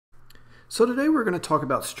So today we're going to talk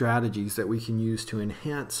about strategies that we can use to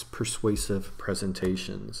enhance persuasive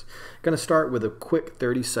presentations. I'm going to start with a quick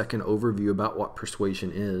 30-second overview about what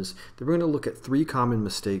persuasion is. Then we're going to look at 3 common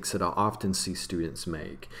mistakes that I often see students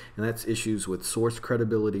make. And that's issues with source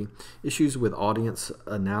credibility, issues with audience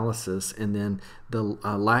analysis, and then the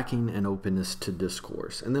lacking an openness to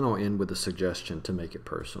discourse. And then I'll end with a suggestion to make it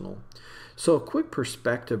personal. So a quick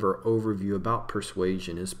perspective or overview about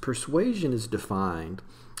persuasion is defined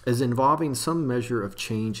as involving some measure of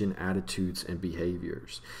change in attitudes and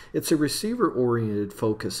behaviors. It's a receiver-oriented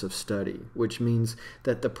focus of study, which means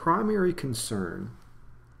that the primary concern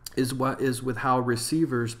is with how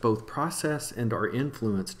receivers both process and are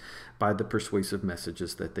influenced by the persuasive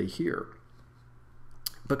messages that they hear.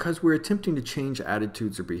 Because we're attempting to change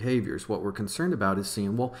attitudes or behaviors, what we're concerned about is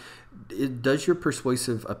seeing, well, does your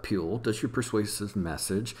persuasive appeal, does your persuasive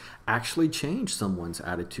message actually change someone's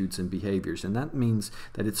attitudes and behaviors? And that means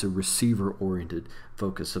that it's a receiver-oriented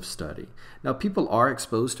focus of study. Now, people are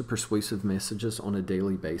exposed to persuasive messages on a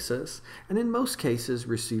daily basis, and in most cases,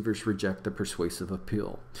 receivers reject the persuasive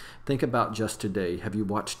appeal. Think about just today. Have you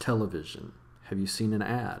watched television? Have you seen an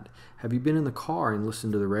ad? Have you been in the car and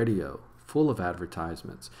listened to the radio full of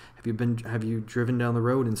advertisements? Have you driven down the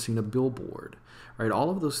road and seen a billboard? Right? All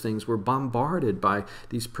of those things, we're bombarded by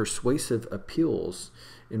these persuasive appeals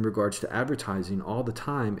in regards to advertising all the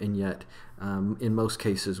time, and yet in most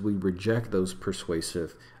cases we reject those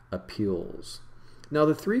persuasive appeals. Now,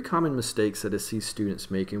 the 3 common mistakes that I see students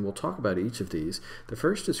make, and we'll talk about each of these. The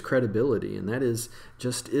first is credibility, and that is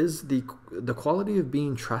the quality of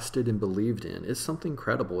being trusted and believed in. Is something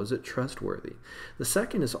credible? Is it trustworthy? The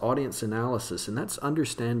second is audience analysis, and that's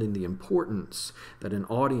understanding the importance that an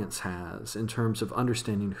audience has in terms of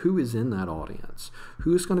understanding who is in that audience,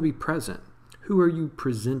 who is going to be present. Who are you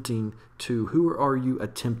presenting to? Who are you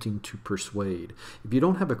attempting to persuade? If you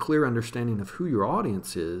don't have a clear understanding of who your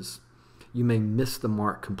audience is, you may miss the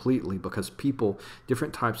mark completely, because people,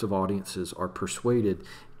 different types of audiences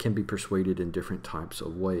can be persuaded in different types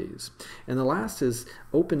of ways. And the last is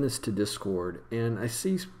openness to discord. And I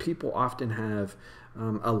see people often have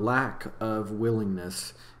a lack of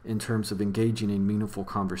willingness in terms of engaging in meaningful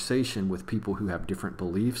conversation with people who have different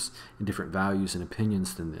beliefs and different values and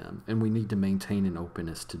opinions than them. And we need to maintain an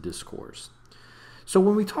openness to discourse. So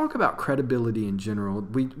when we talk about credibility in general,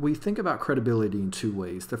 we think about credibility in 2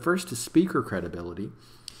 ways. The first is speaker credibility,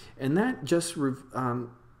 and that just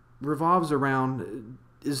revolves around,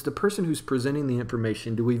 is the person who's presenting the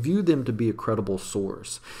information, do we view them to be a credible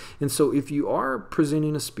source? And so if you are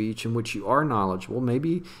presenting a speech in which you are knowledgeable,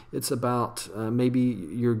 maybe it's about, maybe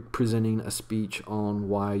you're presenting a speech on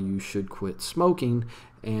why you should quit smoking,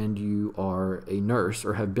 and you are a nurse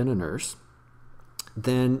or have been a nurse,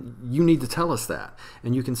 then you need to tell us that.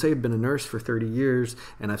 And you can say, I've been a nurse for 30 years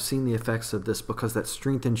and I've seen the effects of this, because that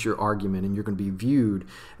strengthens your argument and you're going to be viewed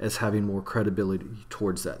as having more credibility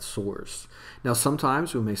towards that source. Now,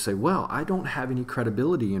 sometimes we may say, well, I don't have any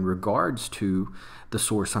credibility in regards to the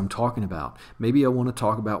source I'm talking about. Maybe I want to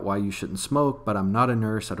talk about why you shouldn't smoke, but I'm not a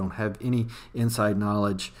nurse. I don't have any inside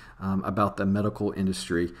knowledge about the medical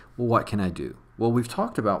industry. Well, what can I do? Well, we've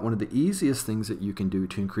talked about one of the easiest things that you can do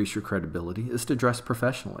to increase your credibility is to dress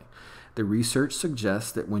professionally. The research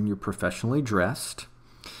suggests that when you're professionally dressed,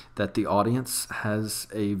 that the audience has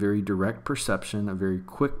a very direct perception, a very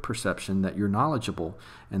quick perception that you're knowledgeable,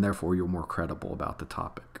 and therefore you're more credible about the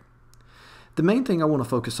topic. The main thing I want to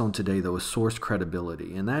focus on today, though, is source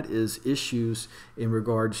credibility, and that is issues in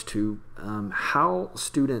regards to how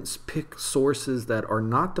students pick sources that are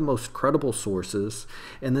not the most credible sources,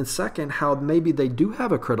 and then second, how maybe they do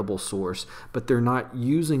have a credible source, but they're not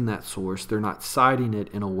using that source, they're not citing it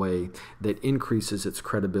in a way that increases its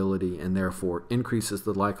credibility and therefore increases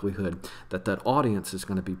the likelihood that that audience is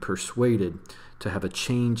going to be persuaded to have a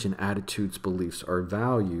change in attitudes, beliefs, or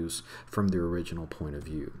values from their original point of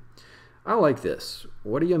view. I like this.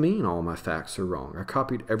 What do you mean all my facts are wrong? I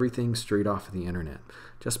copied everything straight off of the internet.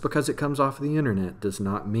 Just because it comes off of the internet does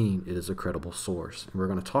not mean it is a credible source. And we're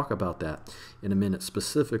going to talk about that in a minute,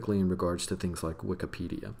 specifically in regards to things like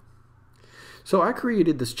Wikipedia. So I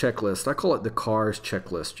created this checklist. I call it the CARS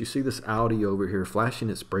checklist. You see this Audi over here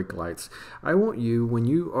flashing its brake lights. I want you, when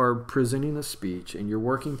you are presenting a speech and you're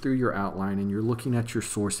working through your outline and you're looking at your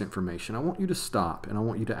source information, I want you to stop and I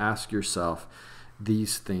want you to ask yourself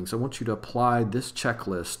these things. I want you to apply this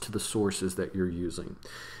checklist to the sources that you're using.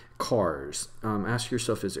 CARS. Ask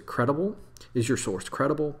yourself, is it credible? Is your source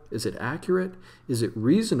credible? Is it accurate? Is it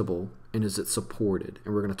reasonable? And is it supported?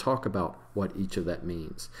 And we're going to talk about what each of that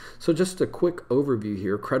means. So just a quick overview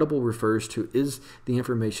here. Credible refers to, is the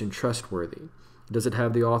information trustworthy? Does it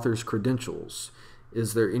have the author's credentials?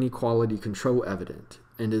 Is there any quality control evident?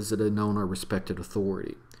 And is it a known or respected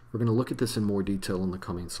authority? We're going to look at this in more detail in the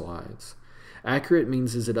coming slides. Accurate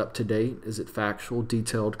means, is it up to date? Is it factual,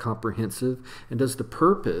 detailed, comprehensive? And does the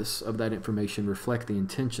purpose of that information reflect the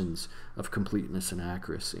intentions of completeness and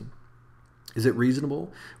accuracy? Is it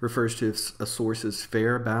reasonable? Refers to if a source is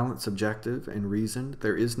fair, balanced, objective, and reasoned.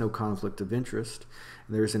 There is no conflict of interest.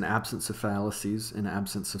 There is an absence of fallacies, an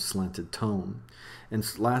absence of slanted tone. And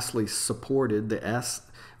lastly, supported. The S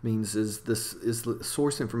means, is the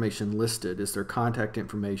source information listed? Is there contact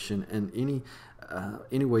information and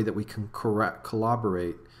any way that we can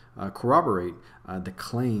corroborate the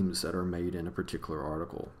claims that are made in a particular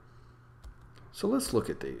article? So let's look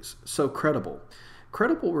at these. So credible.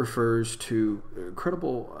 Credible refers to,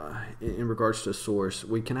 in regards to a source,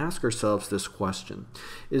 we can ask ourselves this question.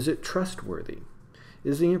 Is it trustworthy?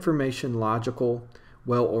 Is the information logical,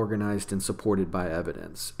 well organized, and supported by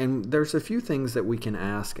evidence? And there's a few things that we can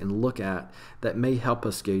ask and look at that may help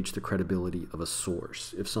us gauge the credibility of a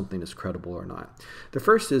source, if something is credible or not. The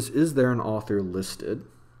first is there an author listed?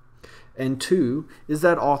 And two, is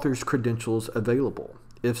that author's credentials available?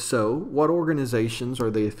 If so, what organizations are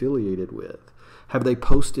they affiliated with? Have they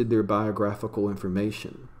posted their biographical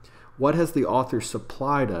information? What has the author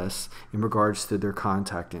supplied us in regards to their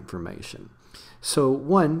contact information? So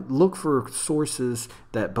one, look for sources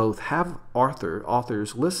that both have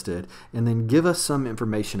authors listed and then give us some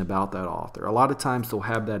information about that author. A lot of times they'll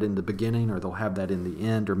have that in the beginning or they'll have that in the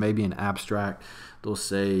end, or maybe an abstract. They'll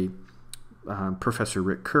say Professor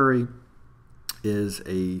Rick Curry is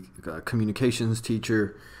a communications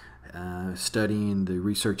teacher studying the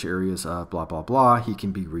research areas of blah, blah, blah. He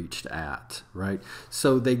can be reached at, right?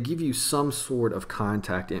 So they give you some sort of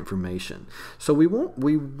contact information. So we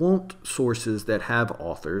want sources that have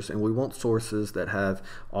authors, and we want sources that have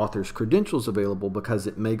authors' credentials available, because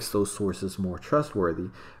it makes those sources more trustworthy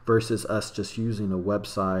versus us just using a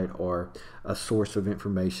website or a source of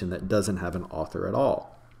information that doesn't have an author at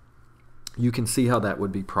all. You can see how that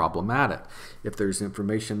would be problematic. If there's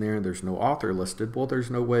information there and there's no author listed, well, there's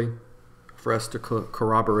no way for us to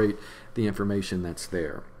corroborate the information that's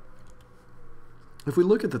there. If we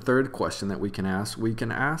look at the third question that we can ask,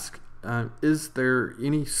 is there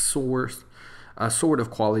any sort of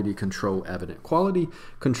quality control evident? Quality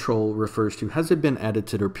control refers to, has it been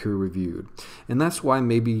edited or peer reviewed? And that's why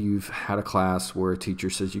maybe you've had a class where a teacher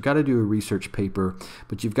says you got to do a research paper,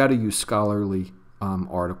 but you've got to use scholarly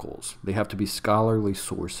articles. They have to be scholarly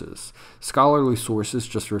sources. Scholarly sources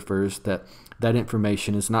just refers that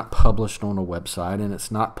information is not published on a website and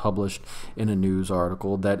it's not published in a news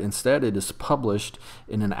article, that instead it is published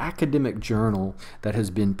in an academic journal that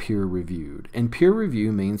has been peer reviewed. And peer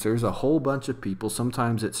review means there's a whole bunch of people,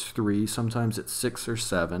 sometimes it's 3, sometimes it's 6 or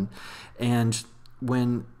 7, and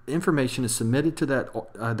when information is submitted to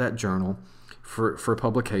that journal for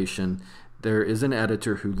publication, there is an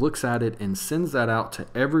editor who looks at it and sends that out to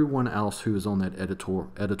everyone else who is on that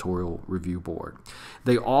editorial review board.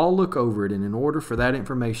 They all look over it, and in order for that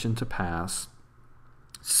information to pass,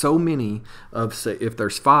 so many of, say, if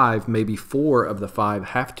there's 5, maybe 4 of the 5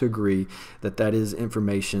 have to agree that that is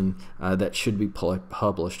information that should be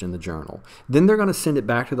published in the journal. Then they're going to send it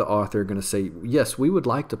back to the author, going to say, yes, we would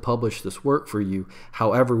like to publish this work for you.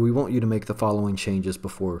 However, we want you to make the following changes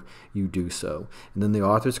before you do so. And then the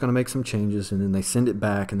author's going to make some changes, and then they send it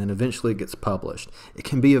back, and then eventually it gets published. It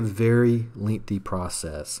can be a very lengthy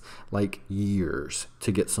process, like years,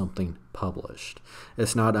 to get something published.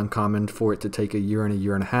 It's not uncommon for it to take a year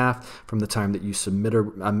and a half from the time that you submit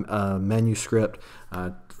a manuscript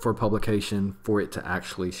for publication for it to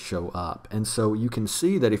actually show up. And so you can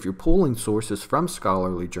see that if you're pulling sources from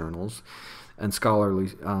scholarly journals and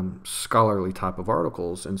scholarly type of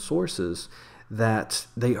articles and sources, that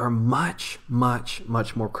they are much, much,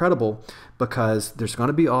 much more credible, because there's going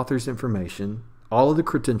to be author's information. All of the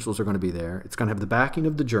credentials are going to be there. It's going to have the backing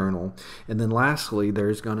of the journal. And then lastly,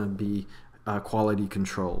 there's going to be quality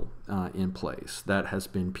control in place that has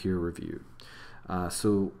been peer reviewed.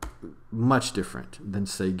 So much different than,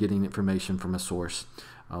 say, getting information from a source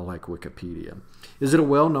like Wikipedia. Is it a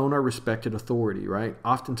well-known or respected authority, right?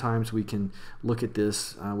 Oftentimes we can look at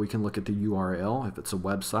this, we can look at the URL. If it's a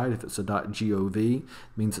website, if it's a .gov, it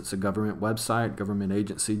means it's a government website, government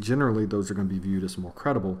agency. Generally, those are going to be viewed as more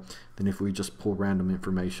credible than if we just pull random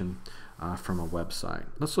information from a website.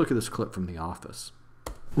 Let's look at this clip from The Office.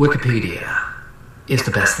 Wikipedia is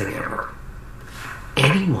the best thing ever.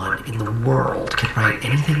 Anyone in the world can write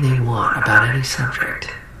anything they want about any subject.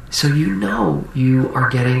 So you know you are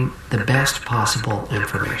getting the best possible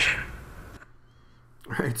information.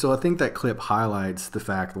 Right, so I think that clip highlights the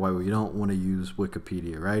fact why we don't want to use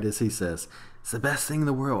Wikipedia, right? As he says, it's the best thing in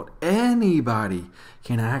the world. Anybody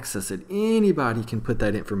can access it. Anybody can put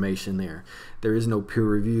that information there. There is no peer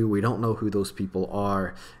review. We don't know who those people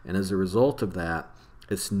are. And as a result of that,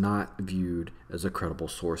 it's not viewed as a credible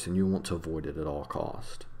source, and you want to avoid it at all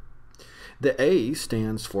costs. The A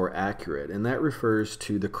stands for accurate, and that refers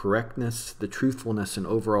to the correctness, the truthfulness, and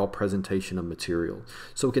overall presentation of material.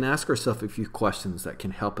 So we can ask ourselves a few questions that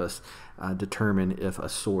can help us determine if a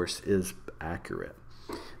source is accurate.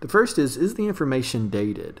 The first is the information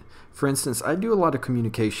dated? For instance, I do a lot of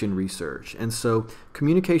communication research, and so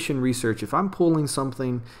communication research, if I'm pulling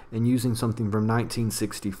something and using something from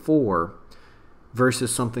 1964,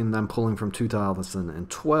 versus something that I'm pulling from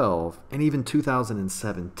 2012 and even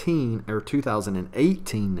 2017 or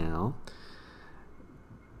 2018 now,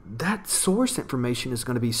 that source information is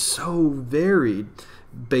going to be so varied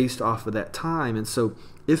based off of that time. And so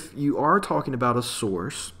if you are talking about a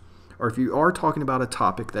source, or if you are talking about a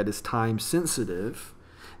topic that is time sensitive,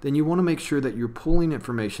 then you want to make sure that you're pulling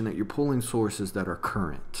information, that you're pulling sources that are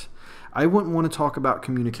current. I wouldn't want to talk about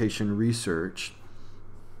communication research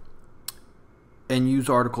and use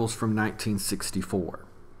articles from 1964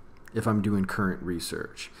 if I'm doing current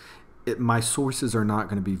research. My sources are not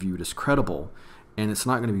going to be viewed as credible, and it's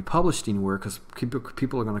not going to be published anywhere because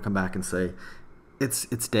people are going to come back and say,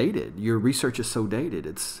 it's dated. Your research is so dated.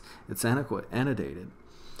 It's antiquated.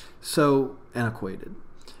 So antiquated.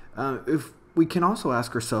 If we can also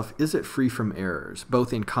ask ourselves, is it free from errors,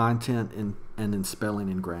 both in content and in spelling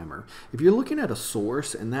and grammar? If you're looking at a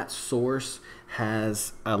source and that source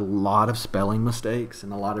has a lot of spelling mistakes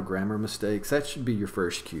and a lot of grammar mistakes, that should be your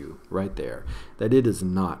first cue right there, that it is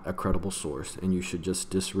not a credible source and you should just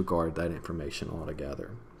disregard that information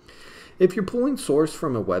altogether. If you're pulling source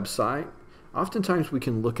from a website, oftentimes we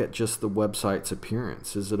can look at just the website's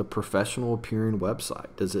appearance. Is it a professional appearing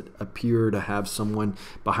website? Does it appear to have someone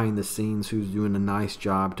behind the scenes who's doing a nice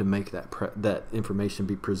job to make that information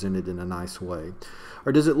be presented in a nice way?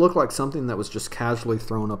 Or does it look like something that was just casually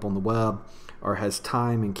thrown up on the web, or has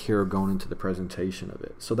time and care gone into the presentation of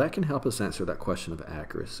it? So that can help us answer that question of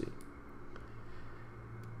accuracy.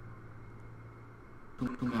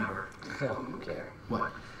 Whomever. Okay.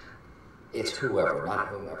 What? It's whoever, not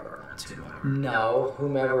whomever. It's whomever. No,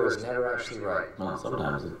 whomever is never actually right. Well,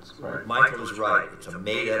 sometimes it's right. Michael is right. It's a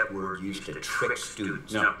made-up word used to trick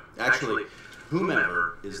students. No, actually,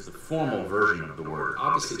 whomever is the formal version of the word.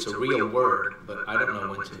 Obviously, it's a real word, but I don't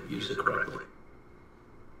know when to use it correctly.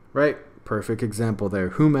 Right? Perfect example there.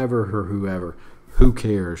 Whomever or whoever. Who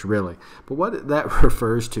cares, really? But what that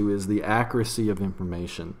refers to is the accuracy of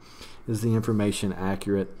information. Is the information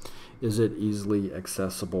accurate? Is it easily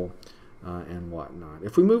accessible? And whatnot.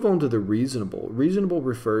 If we move on to the reasonable, reasonable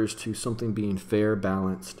refers to something being fair,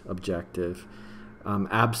 balanced, objective,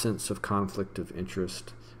 absence of conflict of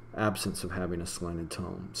interest, absence of having a slanted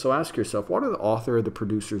tone. So ask yourself, what are the author or the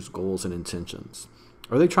producer's goals and intentions?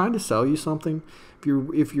 Are they trying to sell you something?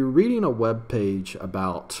 If you're reading a web page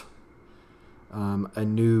about a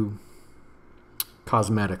new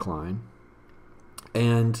cosmetic line,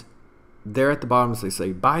 and there at the bottom they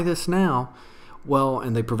say, buy this now, well,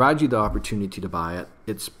 and they provide you the opportunity to buy it,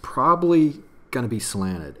 it's probably going to be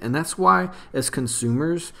slanted. And that's why, as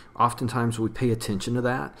consumers, oftentimes we pay attention to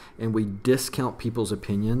that and we discount people's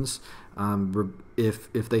opinions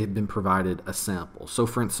if they have been provided a sample. So,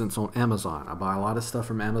 for instance, on Amazon, I buy a lot of stuff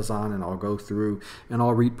from Amazon, and I'll go through and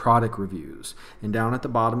I'll read product reviews. And down at the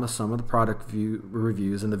bottom of some of the product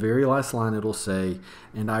reviews, in the very last line, it'll say,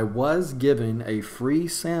 and I was given a free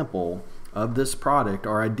sample of this product,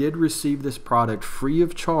 or I did receive this product free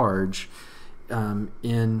of charge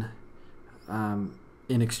in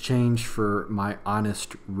exchange for my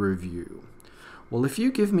honest review. Well, if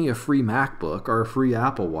you give me a free MacBook or a free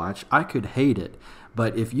Apple Watch, I could hate it.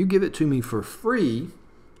 But if you give it to me for free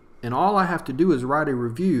and all I have to do is write a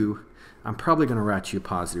review, I'm probably going to write you a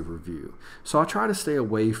positive review. So I'll try to stay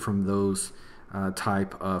away from those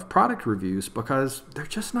type of product reviews because they're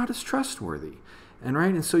just not as trustworthy.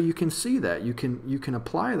 And so you can see that. You can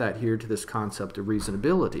apply that here to this concept of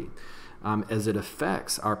reasonability as it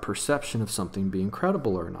affects our perception of something being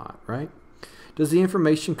credible or not, right? Does the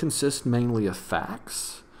information consist mainly of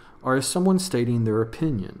facts, or is someone stating their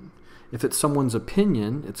opinion? If it's someone's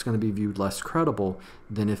opinion, it's going to be viewed less credible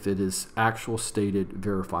than if it is actual stated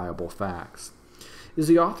verifiable facts. Is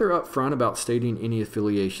the author upfront about stating any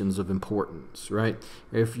affiliations of importance, right?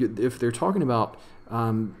 If they're talking about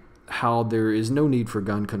how there is no need for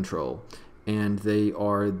gun control, and they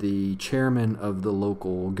are the chairman of the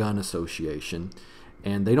local gun association,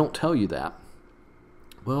 and they don't tell you that,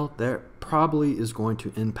 Well, that probably is going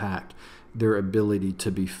to impact their ability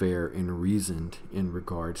to be fair and reasoned in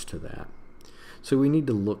regards to that. So we need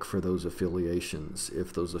to look for those affiliations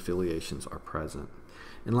if those affiliations are present.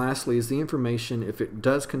 And lastly, is the information, if it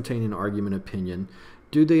does contain an argument opinion,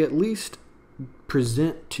 do they at least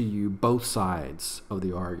present to you both sides of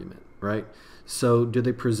the argument, right? So do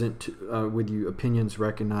they present with you opinions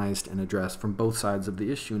recognized and addressed from both sides of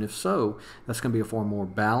the issue? And if so, that's going to be a far more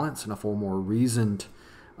balanced and a far more reasoned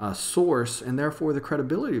source, and therefore the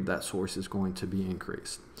credibility of that source is going to be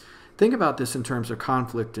increased. Think about this in terms of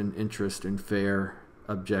conflict and interest and fair,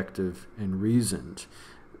 objective, and reasoned.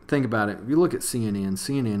 Think about it. If you look at CNN,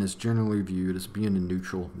 CNN is generally viewed as being a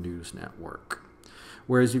neutral news network.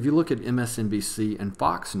 Whereas if you look at MSNBC and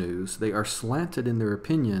Fox News, they are slanted in their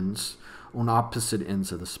opinions on opposite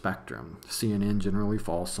ends of the spectrum. CNN generally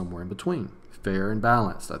falls somewhere in between, fair and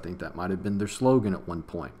balanced. I think that might have been their slogan at one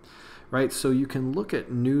point. Right? So you can look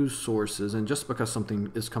at news sources, and just because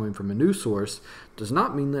something is coming from a news source does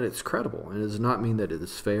not mean that it's credible, and it does not mean that it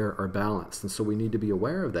is fair or balanced. And so we need to be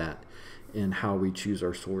aware of that in how we choose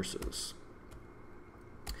our sources.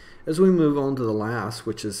 As we move on to the last,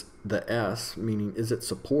 which is the S, meaning is it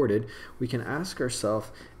supported, we can ask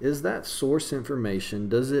ourselves, is that source information,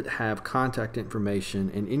 does it have contact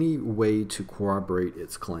information and any way to corroborate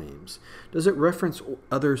its claims? Does it reference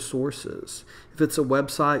other sources? If it's a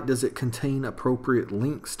website, does it contain appropriate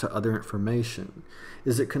links to other information?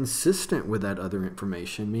 Is it consistent with that other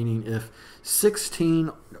information? Meaning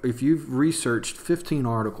if you've researched 15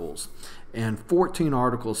 articles and 14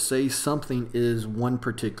 articles say something is one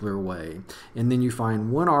particular way, and then you find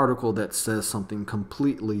one article that says something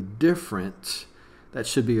completely different, that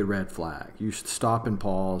should be a red flag. You should stop and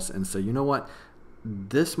pause and say, you know what,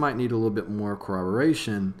 this might need a little bit more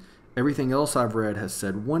corroboration. Everything else I've read has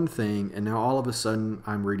said one thing, and now all of a sudden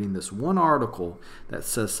I'm reading this one article that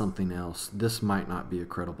says something else. This might not be a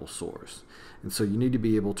credible source. And so you need to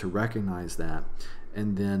be able to recognize that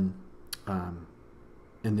and then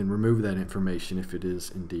remove that information if it is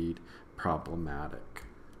indeed problematic.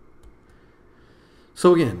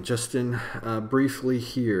 So again, just briefly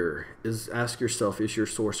here, ask yourself, is your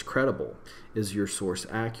source credible? Is your source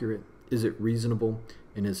accurate? Is it reasonable?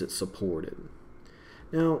 And is it supported?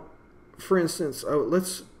 Now, for instance,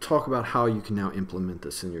 let's talk about how you can now implement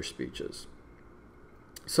this in your speeches.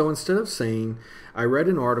 So instead of saying, I read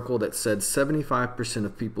an article that said 75%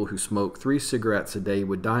 of people who smoke 3 cigarettes a day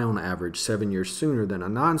would die on average 7 years sooner than a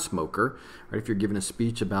non-smoker, right? If you're giving a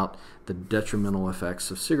speech about the detrimental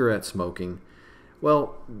effects of cigarette smoking,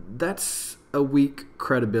 well, that's a weak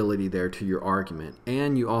credibility there to your argument.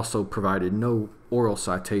 And you also provided no oral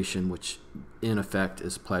citation, which in effect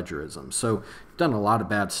is plagiarism. So you've done a lot of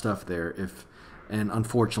bad stuff there. And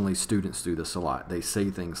unfortunately, students do this a lot. They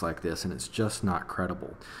say things like this, and it's just not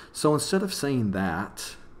credible. So instead of saying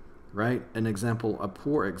that, right, a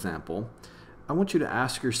poor example, I want you to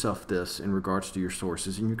ask yourself this in regards to your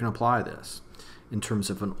sources, and you can apply this in terms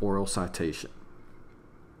of an oral citation.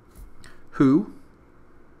 Who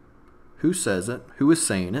says it? Who is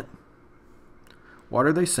saying it? What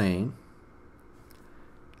are they saying?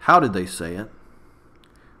 How did they say it?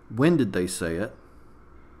 When did they say it?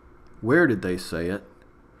 Where did they say it?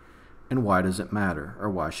 And why does it matter? Or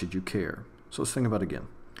why should you care? So let's think about it again.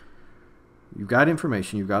 You've got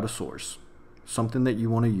information, you've got a source, something that you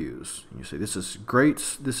want to use. And you say, this is great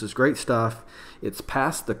stuff. It's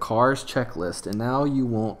passed the CARS checklist, and now you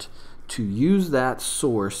want to use that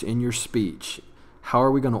source in your speech. How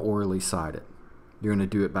are we going to orally cite it? You're going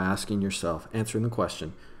to do it by asking yourself, answering the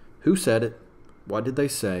question, who said it? What did they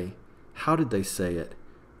say? How did they say it?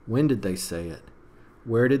 When did they say it?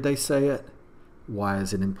 Where did they say it? Why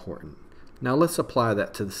is it important? Now let's apply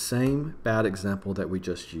that to the same bad example that we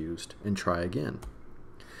just used and try again.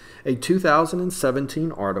 A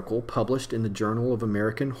 2017 article published in the Journal of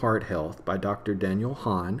American Heart Health by Dr. Daniel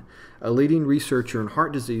Hahn, a leading researcher in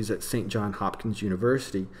heart disease at St. Johns Hopkins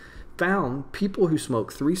University, found people who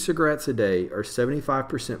smoke 3 cigarettes a day are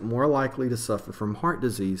 75% more likely to suffer from heart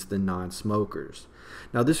disease than non-smokers.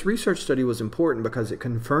 Now, this research study was important because it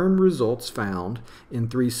confirmed results found in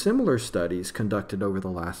 3 similar studies conducted over the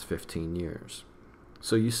last 15 years.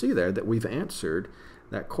 So you see there that we've answered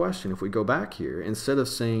that question. If we go back here, instead of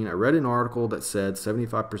saying, I read an article that said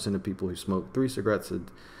 75% of people who smoke 3 cigarettes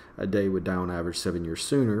a day would die on average 7 years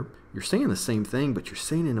sooner, you're saying the same thing, but you're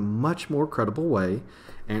saying it in a much more credible way,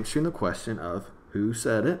 answering the question of who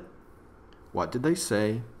said it, what did they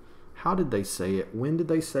say, how did they say it, when did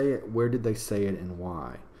they say it, where did they say it, and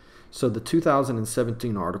why. So the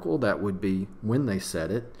 2017 article, that would be when they said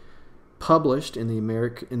it, published in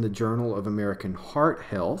the Journal of American Heart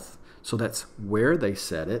Health, So that's where they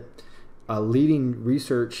said it. Leading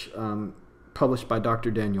research published by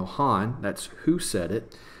Dr. Daniel Hahn, that's who said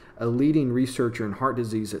it. A leading researcher in heart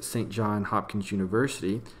disease at St. Johns Hopkins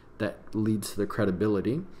University, that leads to the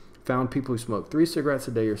credibility, found people who smoke 3 cigarettes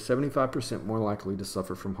a day are 75% more likely to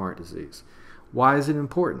suffer from heart disease. Why is it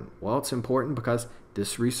important? Well, it's important because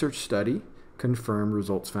this research study confirmed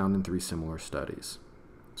results found in 3 similar studies.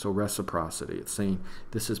 So reciprocity, it's saying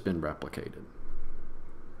this has been replicated.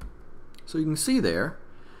 So you can see there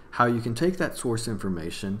how you can take that source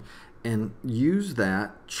information and use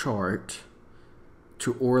that chart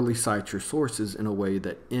to orally cite your sources in a way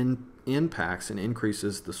that impacts and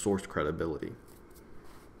increases the source credibility.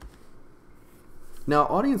 Now,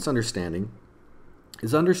 audience understanding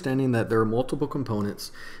is understanding that there are multiple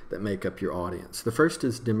components that make up your audience. The first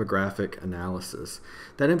is demographic analysis.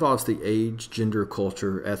 That involves the age, gender,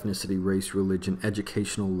 culture, ethnicity, race, religion,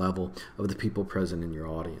 educational level of the people present in your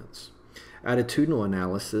audience. Attitudinal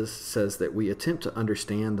analysis says that we attempt to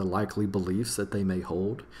understand the likely beliefs that they may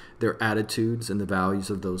hold, their attitudes and the values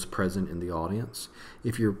of those present in the audience.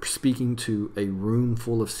 If you're speaking to a room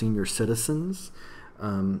full of senior citizens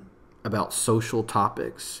about social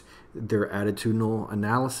topics, their attitudinal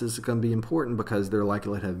analysis is going to be important because they're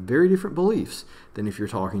likely to have very different beliefs than if you're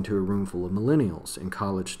talking to a room full of millennials and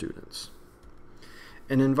college students.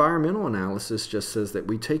 An environmental analysis just says that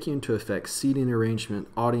we take into effect seating arrangement,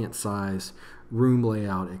 audience size, room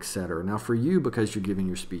layout, etc. Now for you, because you're giving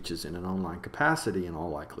your speeches in an online capacity in all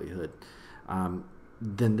likelihood,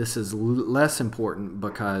 then this is less important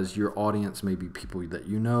because your audience may be people that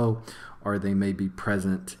you know, or they may be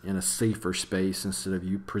present in a safer space instead of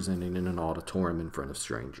you presenting in an auditorium in front of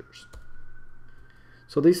strangers.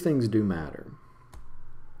 So these things do matter.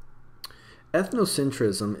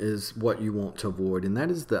 Ethnocentrism is what you want to avoid, and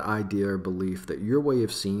that is the idea or belief that your way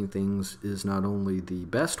of seeing things is not only the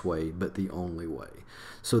best way, but the only way.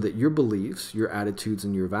 So that your beliefs, your attitudes,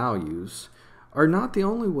 and your values are not the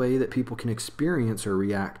only way that people can experience or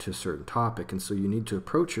react to a certain topic. And so you need to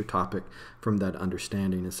approach your topic from that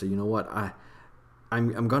understanding and say, you know what,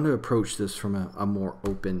 I'm going to approach this from a more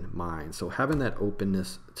open mind. So having that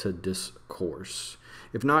openness to discourse.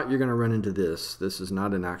 If not, you're going to run into this. This is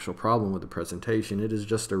not an actual problem with the presentation. It is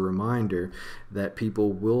just a reminder that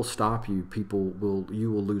people will stop you.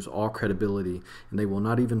 You will lose all credibility, and they will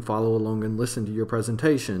not even follow along and listen to your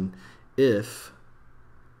presentation if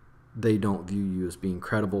they don't view you as being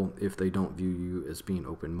credible, if they don't view you as being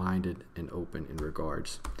open-minded and open in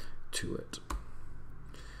regards to it.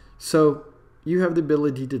 So you have the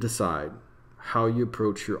ability to decide how you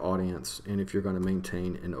approach your audience and if you're going to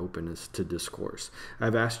maintain an openness to discourse.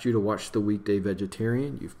 I've asked you to watch The Weekday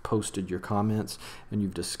Vegetarian. You've posted your comments and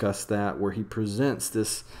you've discussed that, where he presents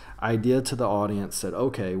this idea to the audience that,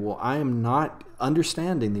 okay, well, I am not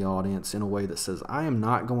understanding the audience in a way that says I am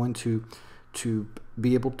not going to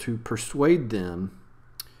be able to persuade them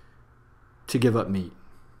to give up meat,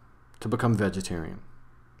 to become vegetarian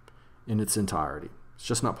in its entirety. It's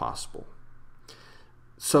just not possible.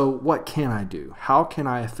 So what can I do? How can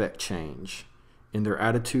I affect change in their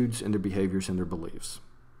attitudes, in their behaviors, and their beliefs?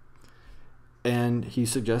 And he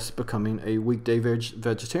suggests becoming a weekday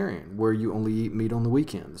vegetarian, where you only eat meat on the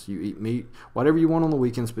weekends. You eat meat, whatever you want on the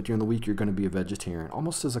weekends, but during the week you're going to be a vegetarian,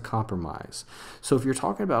 almost as a compromise. So if you're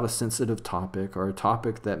talking about a sensitive topic or a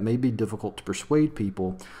topic that may be difficult to persuade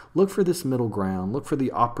people, look for this middle ground. Look for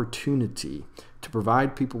the opportunity to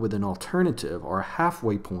provide people with an alternative or a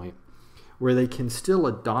halfway point where they can still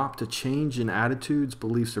adopt a change in attitudes,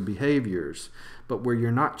 beliefs, or behaviors, but where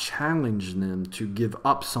you're not challenging them to give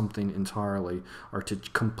up something entirely or to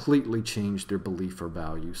completely change their belief or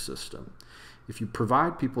value system. If you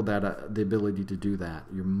provide people that the ability to do that,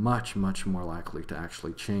 you're much, much more likely to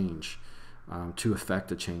actually change, to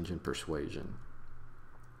affect a change in persuasion.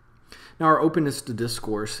 Now, our openness to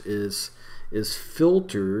discourse is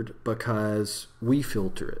filtered because we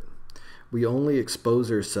filter it. We only expose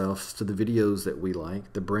ourselves to the videos that we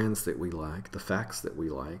like, the brands that we like, the facts that we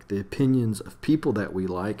like, the opinions of people that we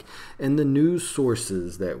like, and the news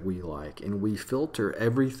sources that we like. And we filter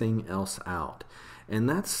everything else out. And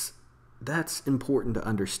that's important to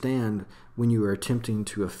understand when you are attempting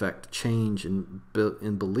to affect change in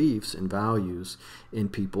beliefs and values in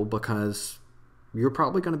people, because you're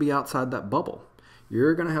probably going to be outside that bubble.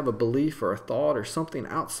 You're going to have a belief or a thought or something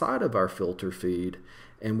outside of our filter feed,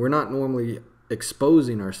 and we're not normally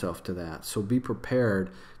exposing ourselves to that. So be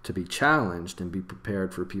prepared to be challenged and be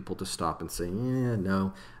prepared for people to stop and say, yeah,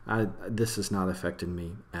 no, this has not affected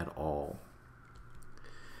me at all.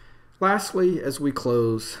 Lastly, as we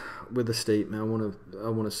close with a statement, I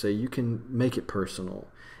want to say you can make it personal.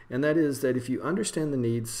 And that is that if you understand the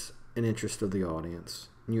needs and interest of the audience,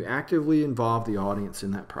 and you actively involve the audience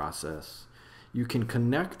in that process, you can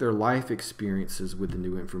connect their life experiences with the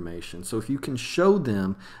new information. So if you can show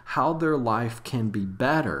them how their life can be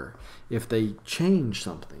better if they change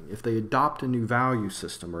something, if they adopt a new value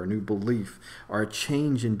system or a new belief or a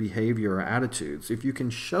change in behavior or attitudes, if you can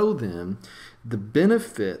show them the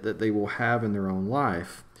benefit that they will have in their own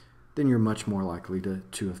life, then you're much more likely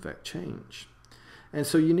to affect change. And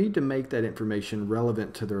so you need to make that information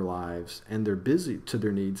relevant to their lives and to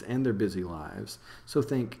their needs and their busy lives. So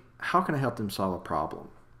think, how can I help them solve a problem?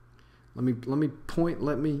 Let me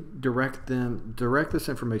direct this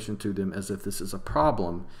information to them as if this is a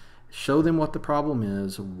problem. Show them what the problem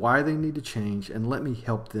is, why they need to change, and let me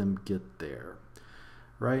help them get there.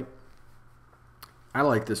 Right? I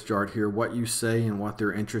like this chart here, what you say and what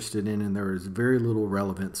they're interested in, and there is very little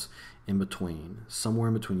relevance in between. Somewhere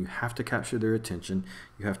in between. You have to capture their attention,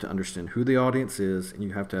 you have to understand who the audience is, and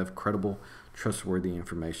you have to have credible, trustworthy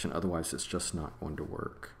information. Otherwise, it's just not going to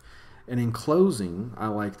work. And in closing, I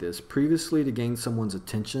like this. Previously, to gain someone's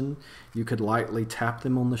attention, you could lightly tap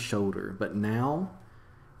them on the shoulder, but now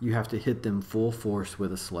you have to hit them full force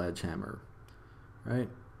with a sledgehammer, right?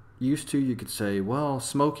 Used to, you could say, well,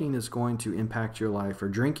 smoking is going to impact your life, or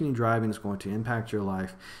drinking and driving is going to impact your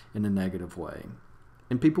life in a negative way.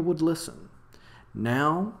 And people would listen.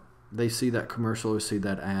 Now, they see that commercial or see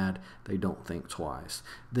that ad, they don't think twice.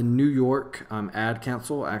 The New York Ad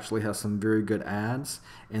Council actually has some very good ads,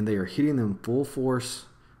 and they are hitting them full force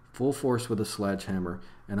with a sledgehammer,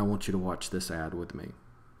 and I want you to watch this ad with me.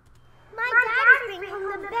 My dad is bringing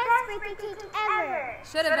home the best birthday cake ever.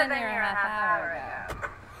 Should have been here a half hour ago.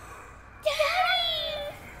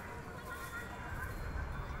 Daddy!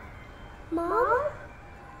 Mom?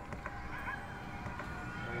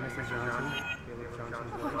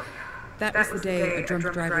 That was the day a drunk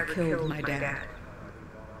driver killed my dad.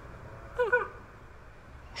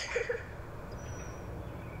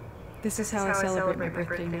 This is how I celebrate my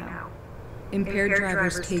birthday now. Impaired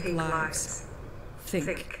drivers take lives.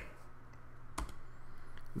 Think.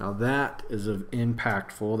 Now that is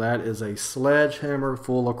impactful. That is a sledgehammer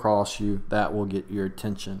full across you. That will get your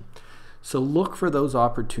attention. So look for those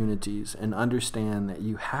opportunities and understand that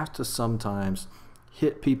you have to sometimes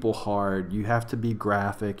hit people hard. You have to be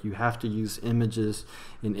graphic. You have to use images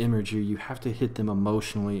and imagery. You have to hit them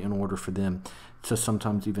emotionally in order for them to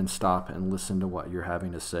sometimes even stop and listen to what you're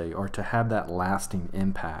having to say, or to have that lasting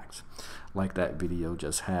impact like that video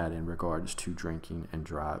just had in regards to drinking and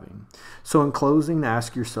driving. So in closing,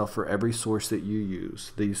 ask yourself, for every source that you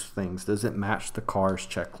use, these things, does it match the CARS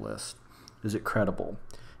checklist? Is it credible?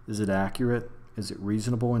 Is it accurate? Is it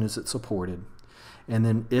reasonable? And is it supported? And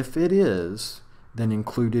then if it is, then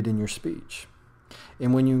include it in your speech.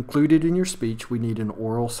 And when you include it in your speech, we need an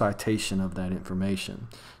oral citation of that information.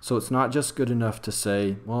 So it's not just good enough to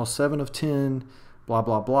say, well, 7 of 10, blah,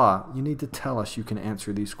 blah, blah. You need to tell us you can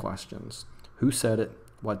answer these questions. Who said it?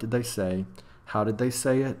 What did they say? How did they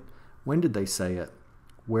say it? When did they say it?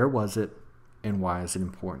 Where was it? And why is it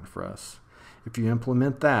important for us? If you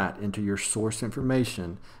implement that into your source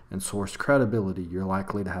information and source credibility, you're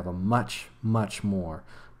likely to have a much, much more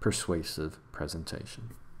persuasive presentation.